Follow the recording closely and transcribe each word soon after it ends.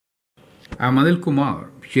I'm Anil Kumar,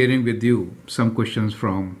 sharing with you some questions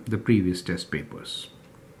from the previous test papers.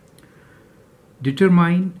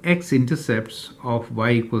 Determine x-intercepts of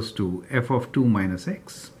y equals to f of 2 minus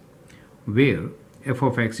x, where f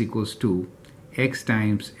of x equals to x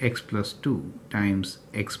times x plus 2 times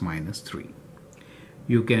x minus 3.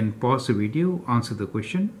 You can pause the video, answer the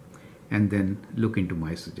question, and then look into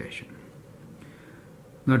my suggestion.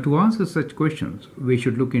 Now, to answer such questions, we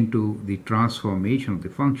should look into the transformation of the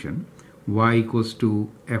function y equals to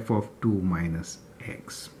f of 2 minus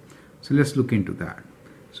x. So let's look into that.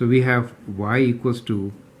 So we have y equals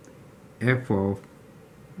to f of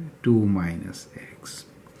 2 minus x.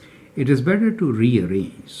 It is better to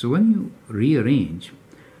rearrange. So when you rearrange,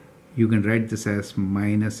 you can write this as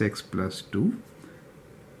minus x plus 2,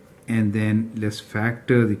 and then let's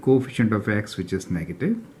factor the coefficient of x, which is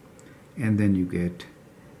negative, and then you get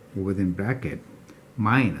within bracket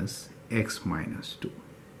minus x minus 2.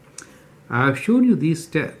 I have shown you these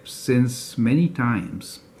steps since many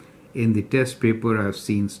times in the test paper I have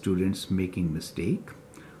seen students making mistake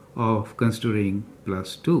of considering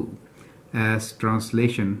plus 2 as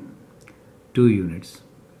translation 2 units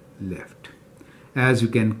left. As you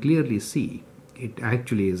can clearly see, it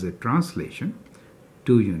actually is a translation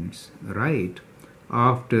 2 units right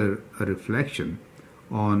after a reflection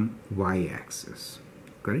on y-axis.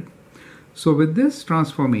 Correct? So with this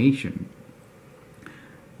transformation,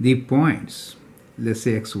 the points, let's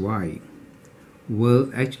say xy,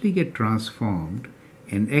 will actually get transformed,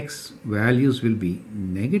 and x values will be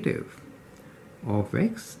negative of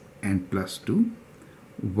x and plus 2.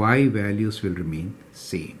 Y values will remain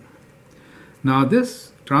same. Now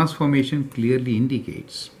this transformation clearly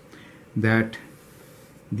indicates that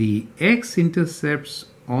the x-intercepts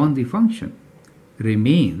on the function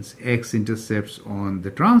remains x-intercepts on the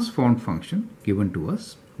transformed function given to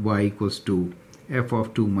us, y equals to f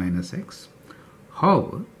of 2 minus x.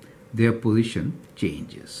 However, their position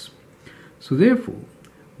changes. So therefore,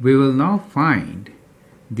 we will now find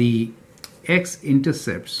the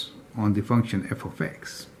x-intercepts on the function f of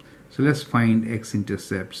x. So let's find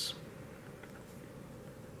x-intercepts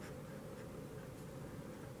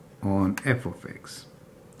on f of x.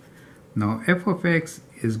 Now f of x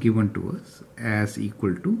is given to us as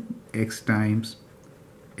equal to x times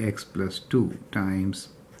x plus 2 times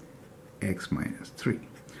x minus 3.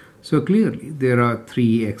 So clearly there are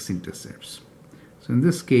 3 x-intercepts. So in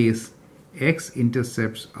this case,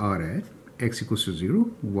 x-intercepts are at x equals to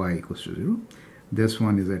 0, y equals to 0. This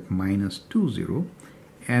one is at minus 2, 0.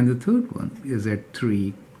 And the third one is at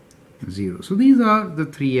 3, 0. So these are the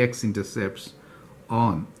 3 x-intercepts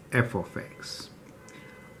on f of x.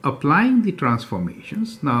 Applying the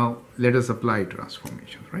transformations, now let us apply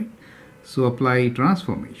transformations, right? So apply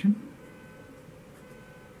transformation.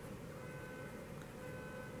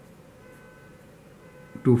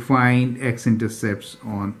 To find x-intercepts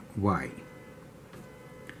on y.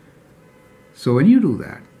 So when you do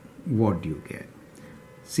that, what do you get?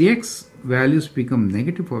 See, x values become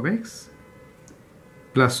negative of x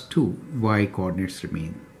plus 2, y coordinates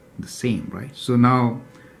remain the same, right? So now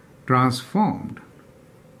transformed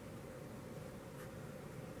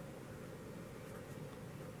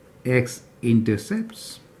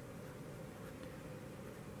x-intercepts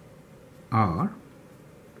are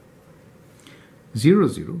 0,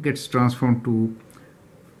 0 gets transformed to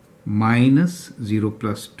minus 0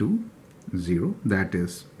 plus 2, 0. That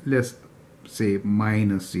is, let's say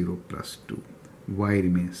minus 0 plus 2. Y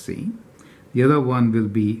remains same. The other one will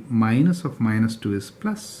be minus of minus 2 is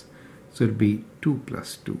plus. So it will be 2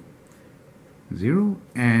 plus 2, 0.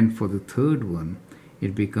 And for the third one,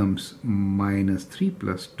 it becomes minus 3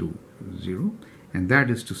 plus 2, 0. And that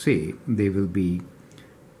is to say, they will be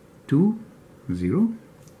 2, 0.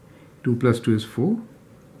 2 plus 2 is 4,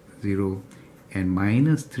 0, and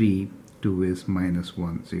minus 3, 2 is minus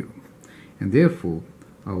 1, 0. And therefore,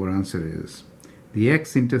 our answer is the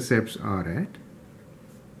x-intercepts are at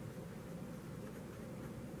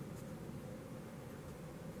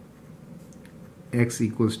x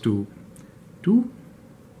equals to 2,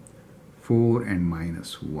 4, and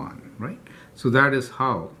minus 1, right? So that is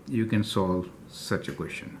how you can solve such a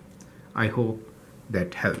question. I hope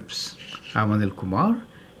that helps. I'm Anil Kumar.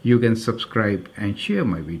 You can subscribe and share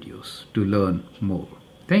my videos to learn more.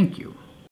 Thank you.